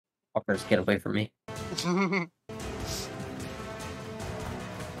Fuckers, get away from me.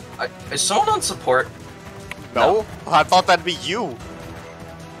 Is someone on support? No? I thought that'd be you.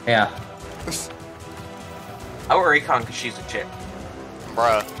 Yeah. I wear Recon because she's a chick.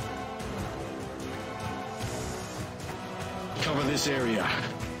 Bruh. Cover this area.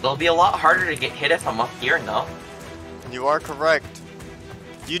 It'll be a lot harder to get hit if I'm up here, no? You are correct.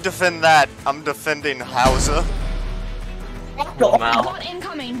 You defend that, I'm defending Hausa. Mal. Bot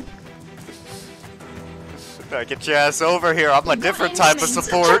incoming. Get your ass over here. I'm a different type of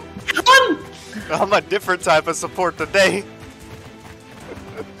support. I'm a different type of support today.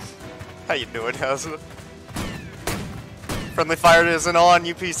 How you doing, Hausa? Friendly fire isn't on,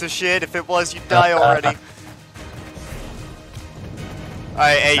 you piece of shit. If it was, you'd die already.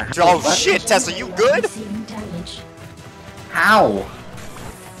 Hey, oh shit, Tessa, you good? How?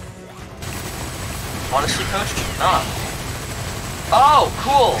 Honestly, Coach? Nah. Oh,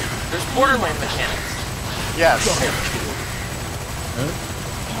 cool! There's Borderland mechanics. Yes.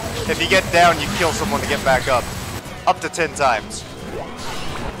 If you get down, you kill someone to get back up. Up to 10 times. 5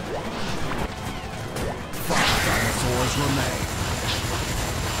 dinosaurs remain.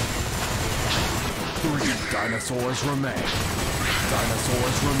 3 dinosaurs remain.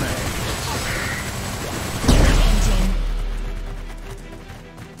 Dinosaurs remain.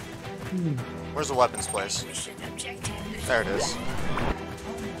 Where's the weapons place? There it is.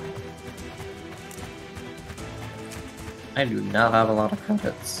 I do not have a lot of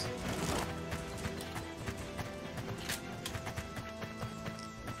credits.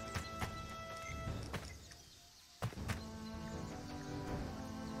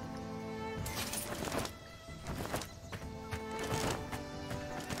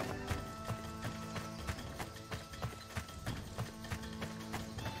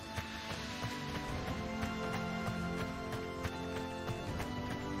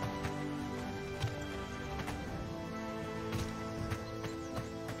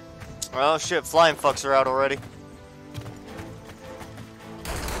 Well, shit, flying fucks are out already.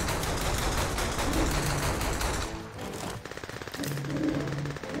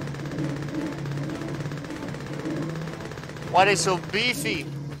 Why they so beefy?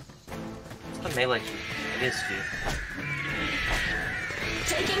 It's the melee. It is, dude.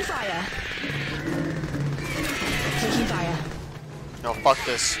 Taking fire. Taking fire. No, fuck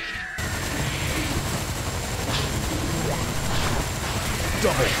this.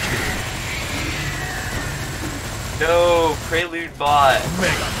 Double kill. No, Prelude bot.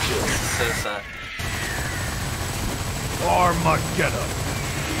 Mega kill. So sad. Armageddon.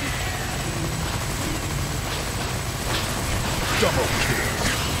 Double kill.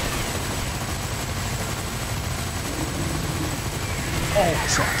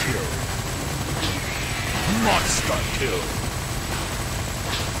 Ultra kill. Monster kill.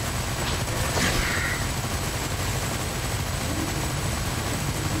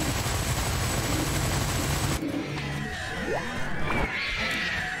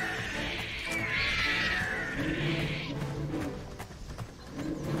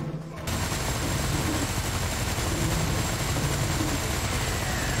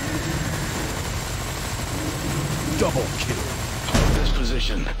 Double kill. Hold this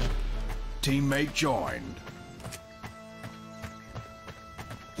position. Teammate joined.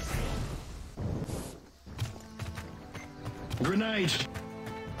 Grenade.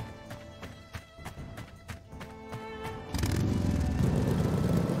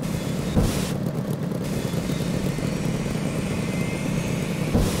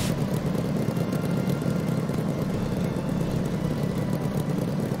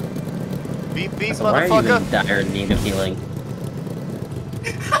 Beep beep, So why are you motherfucker. in dire need of healing?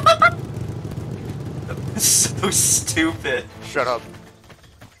 So stupid. Shut up.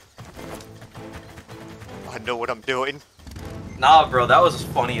 I know what I'm doing. Nah, bro, that was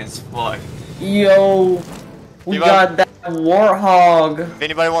funny as fuck. Yo! We You got that warthog! If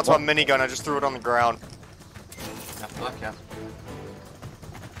anybody wants my minigun, I just threw it on the ground. Yeah, fuck yeah.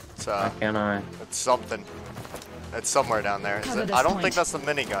 It's How can I? it's something. It's somewhere down there. Is Cover it? this I don't point. think that's the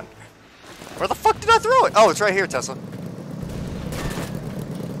minigun. Where the fuck did I throw it? Oh, it's right here, Tesla.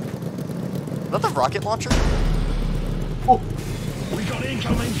 Is that the rocket launcher? We got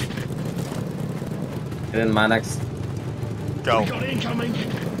incoming. Get in Mynex. Go. We got incoming.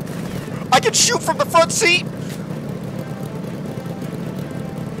 I can shoot from the front seat!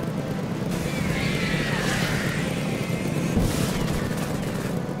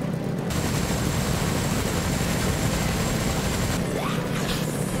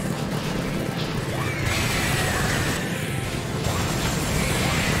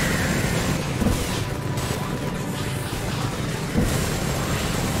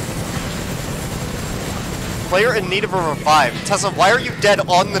 Player in need of a revive. Tessa, why are you dead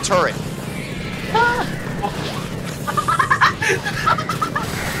on the turret?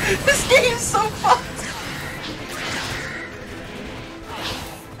 This game is so fucked.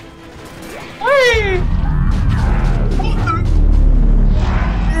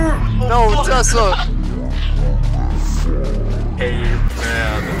 No, Tessa! Hey,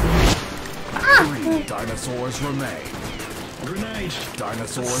 man. 3 dinosaurs remain. Grenade.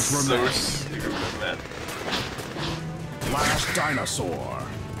 Dinosaurs So remain. stupid, man. Last dinosaur.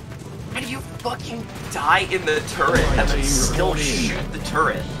 How do you fucking die in the turret and then still shoot the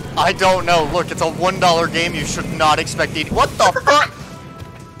turret? I don't know. Look, it's a $1 game. You should not expect eating. What the fuck?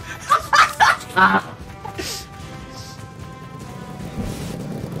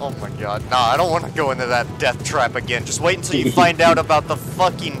 Oh my god. Nah, I don't want to go into that death trap again. Just wait until you find out about the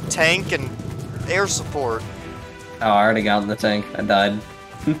fucking tank and air support. Oh, I already got in the tank. I died.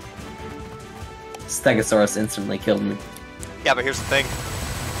 Stegosaurus instantly killed me. Yeah, but here's the thing.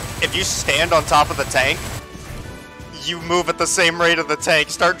 If you stand on top of the tank, you move at the same rate of the tank.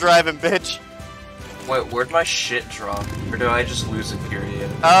 Start driving, bitch. Wait, where'd my shit drop? Or do I just lose it,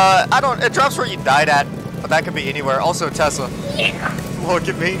 period? I don't. It drops where you died at, but that could be anywhere. Also, Tessa. Yeah. Look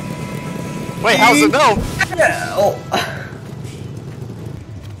at me. Wait, how's it know? Oh.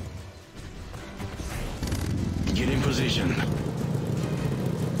 Get in position.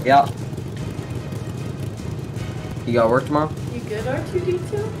 Yeah. You got work tomorrow? You good,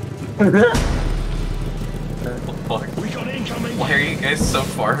 R2D2? What the fuck? We got incoming. Why are you guys so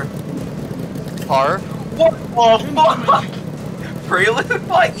far? Par. What the fuck? Prelude?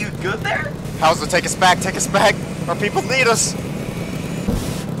 What? You good there? How's it? Take us back. Take us back. Our people need us.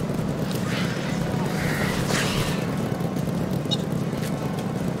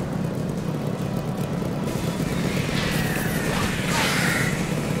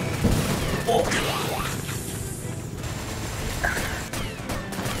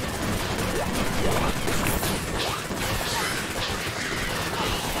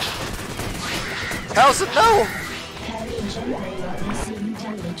 How's it know? Carrier generator receiving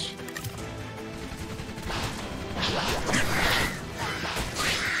damage.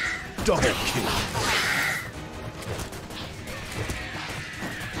 Double kill.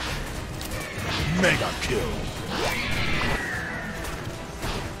 Mega kill.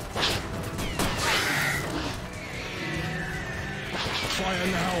 Fire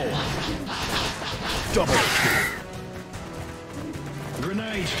now. Double kill.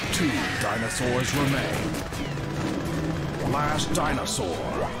 Grenade. 2 dinosaurs remain. Last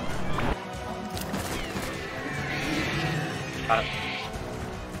dinosaur.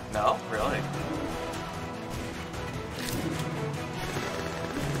 No, really?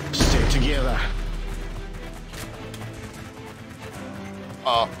 Stick together.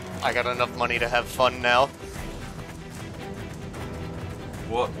 I got enough money to have fun now.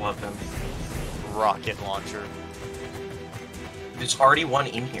 What weapon? Rocket launcher. There's already one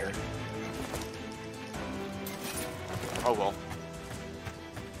in here. Oh well.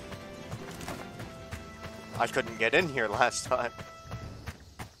 I couldn't get in here last time.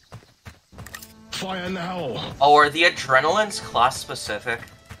 Fire now. Oh, are the adrenalines class specific?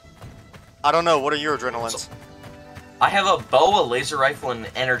 I don't know. What are your adrenalines? I have a bow, a laser rifle, and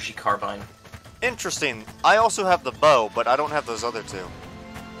an energy carbine. Interesting. I also have the bow, but I don't have those other two.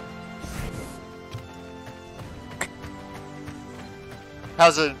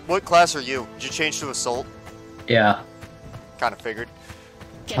 How's it? What class are you? Did you change to assault? Yeah. Kind of figured.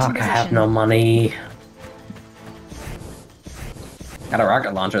 Get in Fuck, I position. have no money. Got a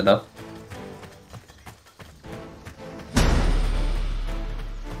rocket launcher, though.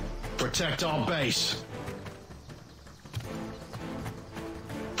 Protect our base.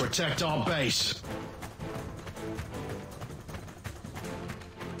 Protect our base.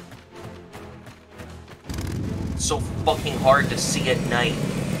 It's so fucking hard to see at night.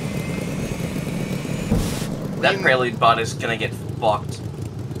 That Prelude bot is gonna get fucked.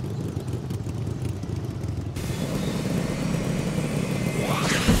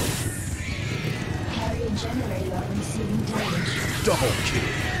 Carrier generator receiving damage. Double kill.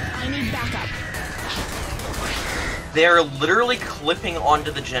 I need backup. They're literally clipping onto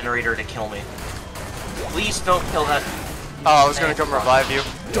the generator to kill me. Please don't kill that. Oh, I was gonna come revive you.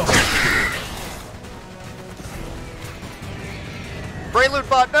 Double kill. Prelude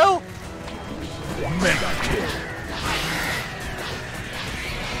bot, no! Mega kill.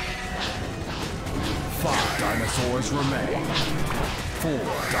 5 dinosaurs remain. 4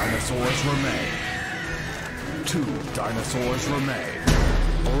 dinosaurs remain. 2 dinosaurs remain.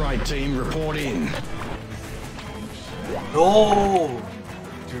 Alright team, report in. No!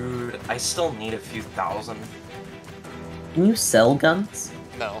 Dude, I still need a few thousand. Can you sell guns?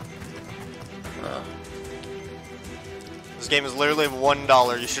 No. This game is literally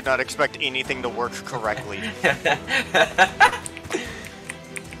 $1. You should not expect anything to work correctly.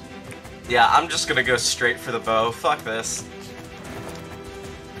 Yeah, I'm just gonna go straight for the bow. Fuck this.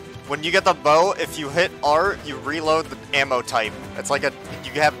 When you get the bow, if you hit R, you reload the ammo type. It's like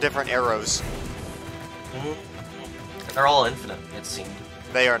you have different arrows. They're all infinite, it seemed.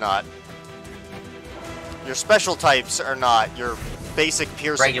 They are not. Your special types are not. Your basic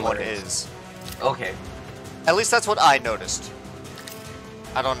piercing Regular one is. Okay. At least that's what I noticed.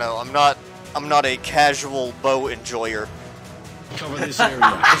 I don't know. I'm not a casual bow enjoyer. Cover this area.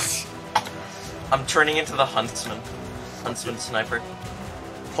 I'm turning into the huntsman. Huntsman sniper.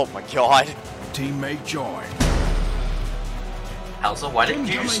 Oh my god. Teammate join. Halza, why didn't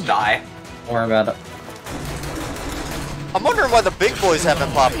you just die? Don't worry about it. I'm wondering why the big boys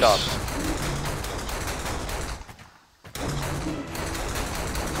haven't popped up.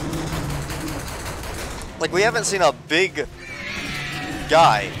 Like, we haven't seen a big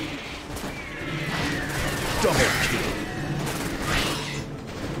guy. Double kill.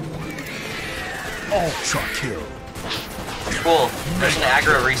 Ultra kill. Cool. There's an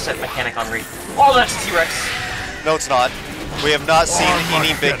aggro reset mechanic on Reef. Oh, that's a T-Rex! No, it's not. We have not seen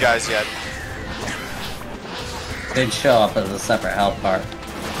any big guys yet. They'd show up as a separate health part.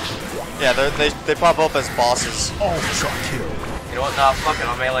 Yeah, they pop up as bosses. Ultra kill. You know what? Nah, fuck it,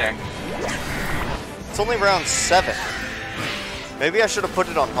 I'm melee. It's only round 7. Maybe I should have put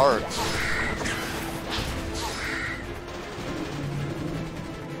it on hard.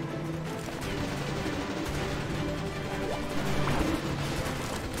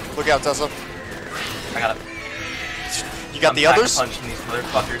 Look out, Tessa. I got it. You got the others? Punching these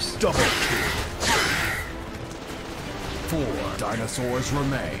motherfuckers. Double kill. 4 dinosaurs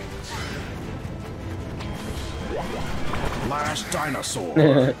remain. Last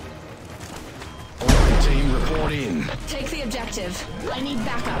dinosaur. All team report in. Take the objective. I need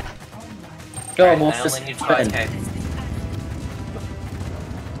backup. Go, Alright, we'll I just only need spin.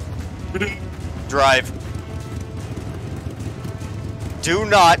 5k. Drive. Do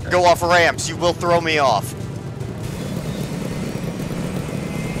not go off ramps. You will throw me off.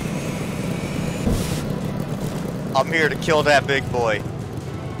 I'm here to kill that big boy.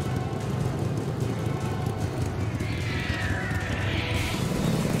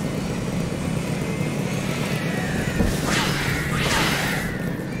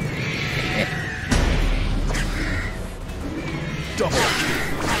 Double kill.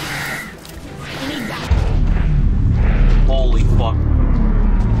 I need backup. Holy fuck.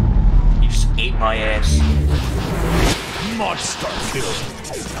 You just ate my ass. Monster kill.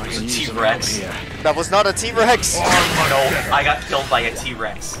 There's a T-Rex. That was not a T-Rex. No, I got killed by a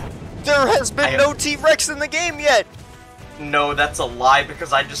T-Rex. There has been I- no T-Rex in the game yet. No, that's a lie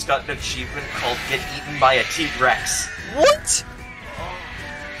because I just got an achievement called Get Eaten by a T-Rex. What?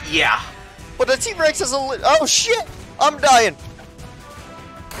 Yeah. But a T-Rex is a oh shit! I'm dying.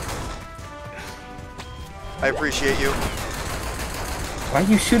 I appreciate you. Why are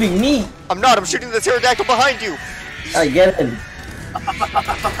you shooting me? I'm not. I'm shooting the pterodactyl behind you. I get him.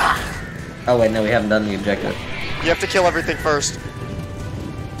 Oh wait, no, we haven't done the objective. You have to kill everything first.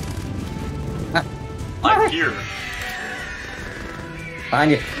 I'm here.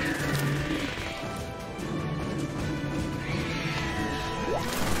 Behind you.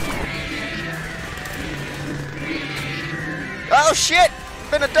 Oh shit!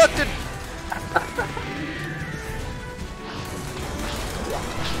 Been abducted.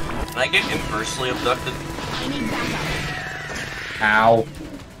 Can I get inversely abducted? I need backup. Ow.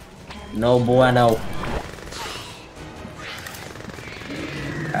 No bueno.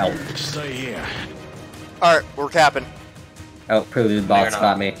 Ow. Stay here. All right, we're capping. Oh, prelude bots not.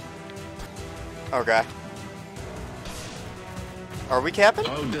 got me. Okay. Are we capping?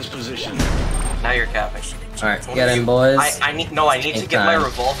 Hold this position. Now you're capping. Alright, get in, boys. I need to Take get my time.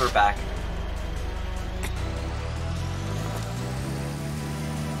 revolver back.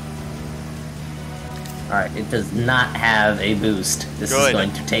 Alright, it does not have a boost. This Good. is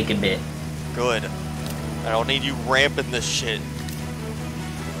going to take a bit. Good. I don't need you ramping this shit.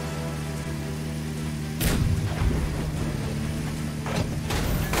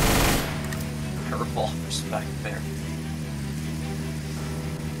 Revolver's back there.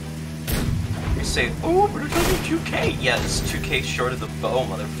 You say, oh, but it's only 2k. Yeah, it's 2k short of the bow,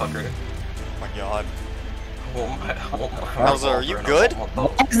 motherfucker. Oh my god. How's are you good? Why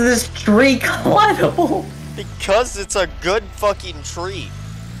is this tree climbable? Because it's a good fucking tree.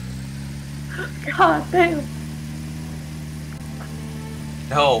 God damn.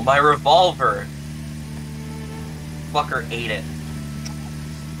 No, my revolver. Fucker ate it.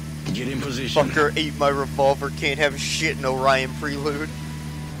 Get in position. Fucker ate my revolver, can't have shit in Orion Prelude.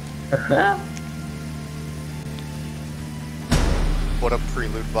 What a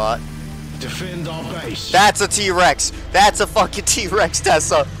Prelude bot. Defend our base. That's a T-Rex! That's a fucking T-Rex,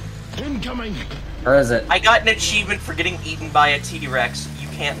 Tessa! Incoming. Where is it? I got an achievement for getting eaten by a T-Rex. You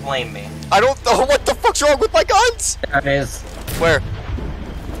can't blame me. I don't know what the fuck's wrong with my guns! There it is. Where?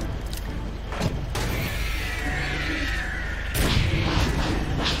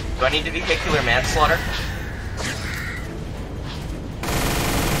 Do I need to vehicular manslaughter?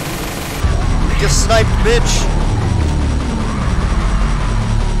 Get sniped, bitch!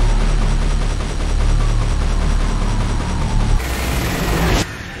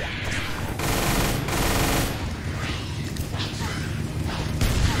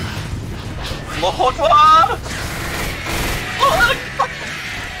 Lohotwa!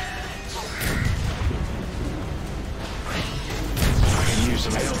 I can use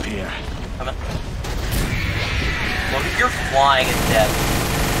some help here. Come on. Look, you're flying and dead.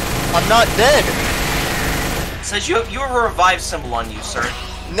 I'm not dead! It says you revived symbol on you, sir.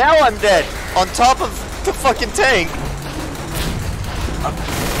 Now I'm dead! On top of the fucking tank! I'm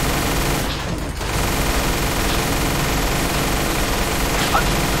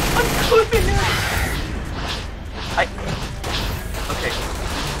good now. Okay.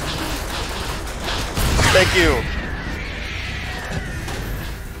 Thank you.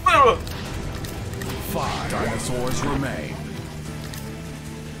 5 dinosaurs remain.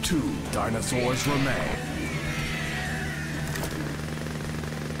 2 dinosaurs remain.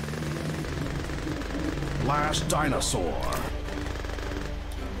 Last dinosaur.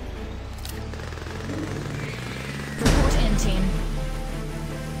 Report in, team.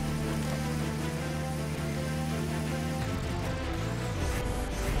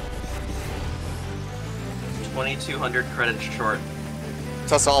 $2,200 credits short.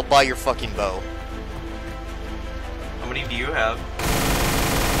 Tessa, I'll buy your fucking bow. How many do you have?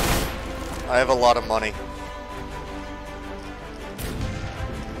 I have a lot of money.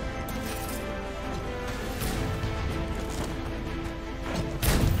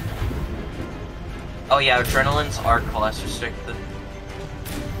 Oh yeah, adrenalines are class restricted.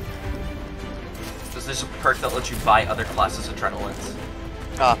 Because there's a perk that lets you buy other classes' adrenalines.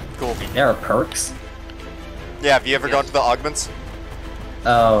 Ah, cool. There are perks? Yeah, have you ever Yes. gone to the augments?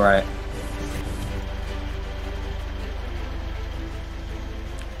 Oh, right.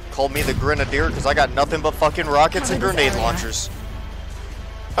 Call me the Grenadier because I got nothing but fucking rockets and Cover this grenade area. launchers.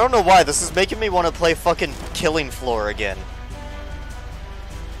 I don't know why, this is making me want to play fucking Killing Floor again.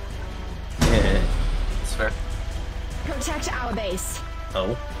 Yeah. That's fair. Protect our base.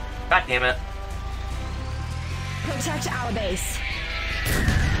 Oh. God damn it. Protect our base.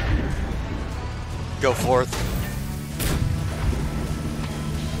 Go forth.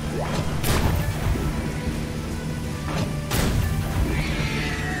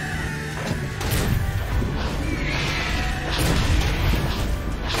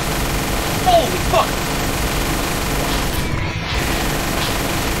 Holy fuck!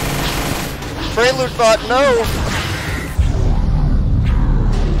 Prelude bot, no!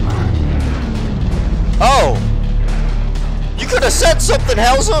 Oh! You could have said something,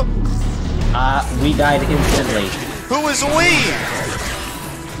 Helza! We died instantly. Who is we?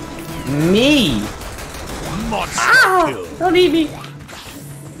 Me! Monster kill. Don't eat me!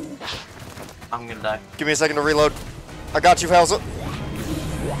 I'm gonna die. Give me a second to reload. I got you, Helza.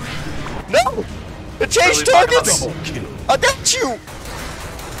 No! It changed Really fucking targets! Double kill. I got you!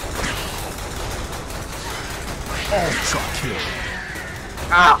 Ultra kill.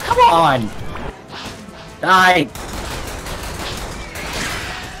 Ah, come on! Die!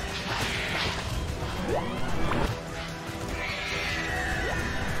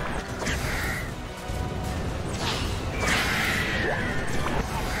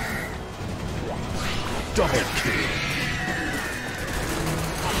 Double kill.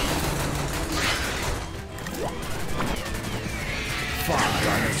 Five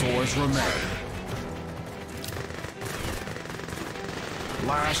dinosaurs remain.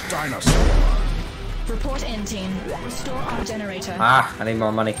 Last dinosaur. Report in, team. Restore our generator. Ah, I need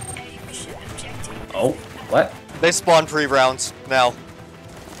more money. Oh, what? They spawn pre-rounds now.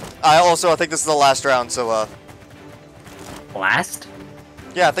 I think this is the last round, so Blast?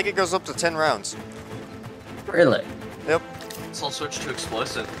 yeah, I think it goes up to 10 rounds. Really? Yep. So I'll switch to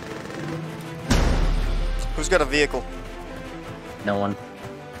explosive. Who's got a vehicle? No one.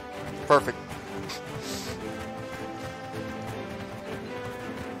 Perfect.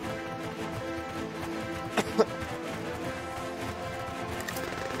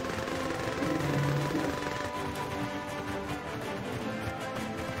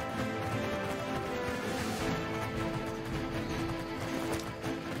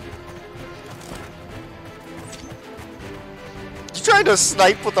 trying to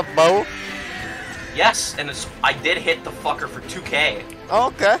snipe with a bow? Yes, and I did hit the fucker for 2k. Oh,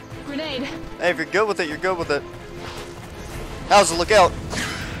 okay. Grenade. Hey, if you're good with it, you're good with it. How's it? Look out.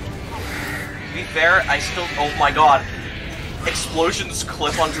 To be fair, I still. Oh my god. Explosions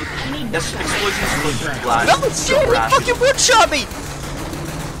clip onto. Yes, explosions clip through glass. No, It's so shit, he rad. fucking one-shot me!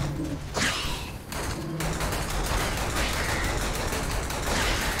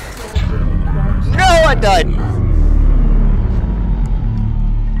 No, I died.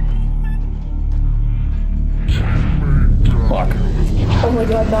 Fuck. Oh my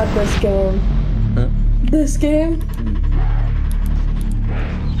god, not this game. Huh? This game?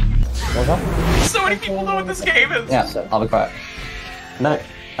 What's up? So many people know what this game is. Yeah, I'll be quiet. Good night.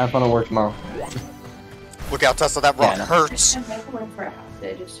 Have fun at work tomorrow. Look out, Tesla, that rock Yeah, no. hurts. I'm going to work for a half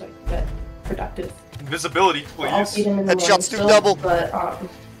day just so I can get productive. Invisibility, I'll please. feed him in the Headshots morning do still, double. But,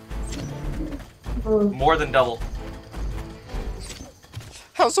 More than double.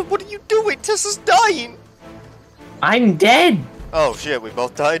 How's it? What are you doing? Tesla's dying. I'm dead! Oh shit, we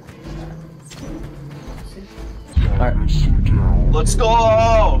both died. Alright. Let's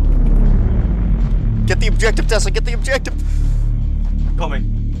go! Get the objective, Tesla. Get the objective. Coming.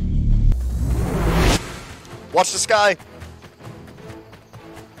 Watch the sky.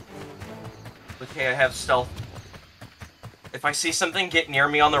 Okay, I have stealth. If I see something get near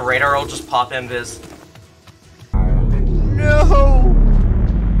me on the radar, I'll just pop invis. No.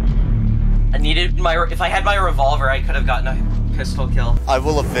 I needed my. If I had my revolver, I could have gotten a pistol kill. I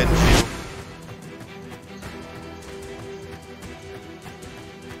will avenge you.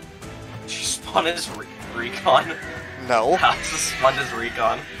 Did you spawn as recon? No. How's this spawned as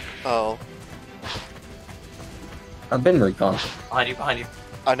recon? Oh, I've been recon. Behind you, behind you.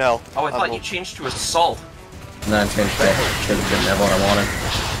 I know. Oh, I thought will- you changed to assault. And then I changed back. Should have didn't have what I wanted.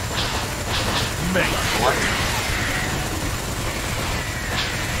 Mega. What?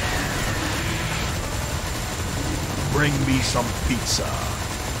 Bring me some pizza.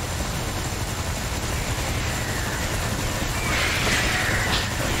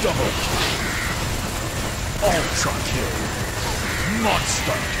 Double kill. Ultra kill.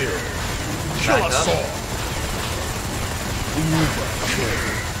 Monster kill. Kill Back us up. all. Uber kill.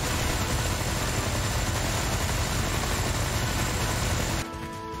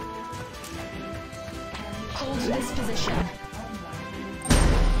 Hold this position.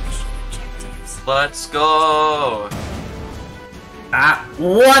 Let's go. Ah,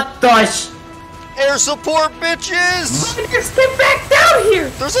 what the Air support, bitches! Just get back down here!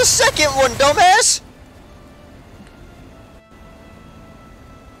 There's a second one, dumbass!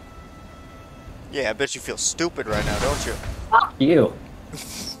 Yeah, I bet you feel stupid right now, don't you? Fuck you.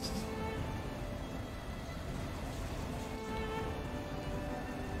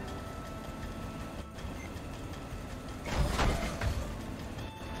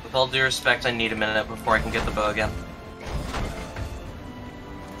 With all due respect, I need a minute before I can get the bow again.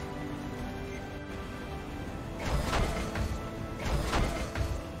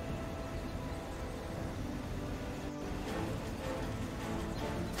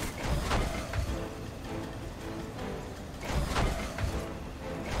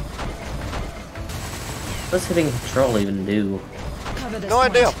 What does hitting control even do? Cover this No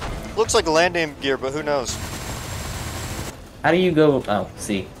point. idea. Looks like landing gear, but who knows? How do you go? Oh,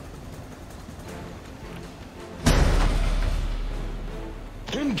 see.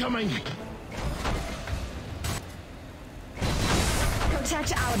 Incoming.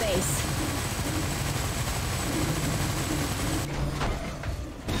 Protect our base.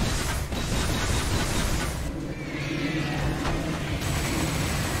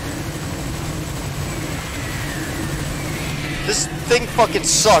 This thing fucking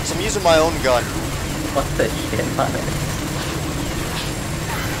sucks. I'm using my own gun. What the shit, man?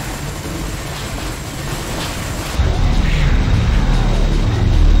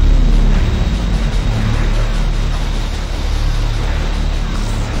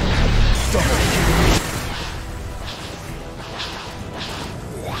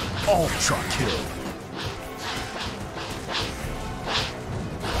 Ultra kill.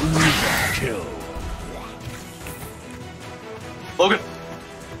 Uber kill. Logan!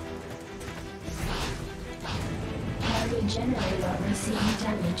 Carrier generator receiving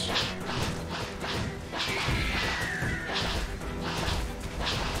damage.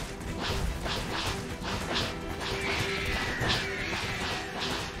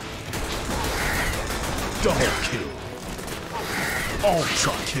 Double kill.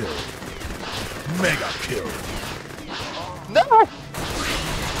 Ultra kill. Mega kill. No!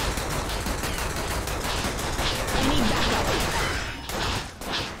 I need backup.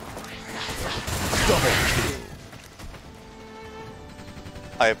 Double kill.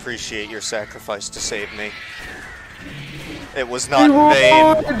 I appreciate your sacrifice to save me. It was not in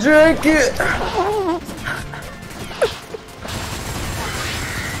vain. Drink it.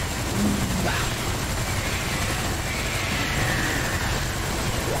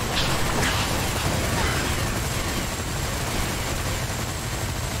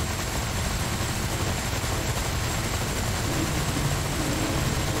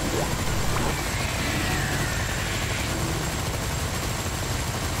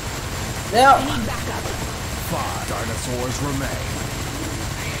 Yeah. 5 dinosaurs remain.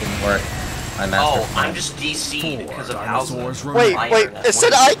 Didn't work. I mastered. Oh, I'm just DC'd because of Hauser. Dinosaurs Wait, remain. wait, it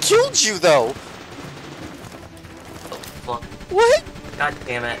said I killed you though! Fuck. What? God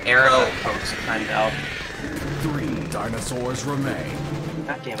damn it, Arrow pokes timed out. 3 dinosaurs remain.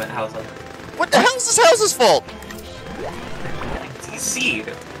 God damn it, Hauser. What the hell's this house's fault?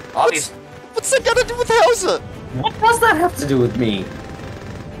 DC'd. Obviously. What's that got to do with Hauser? What does that have to do with me?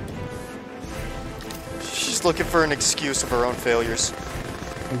 She's looking for an excuse of her own failures.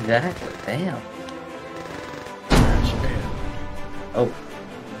 Exactly. Damn. Oh.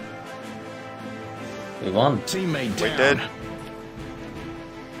 We won. Teammate We down. did.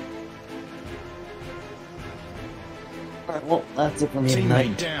 Alright, well, that's it for me Teammate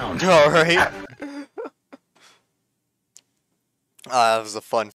tonight. down. Alright. That was a fun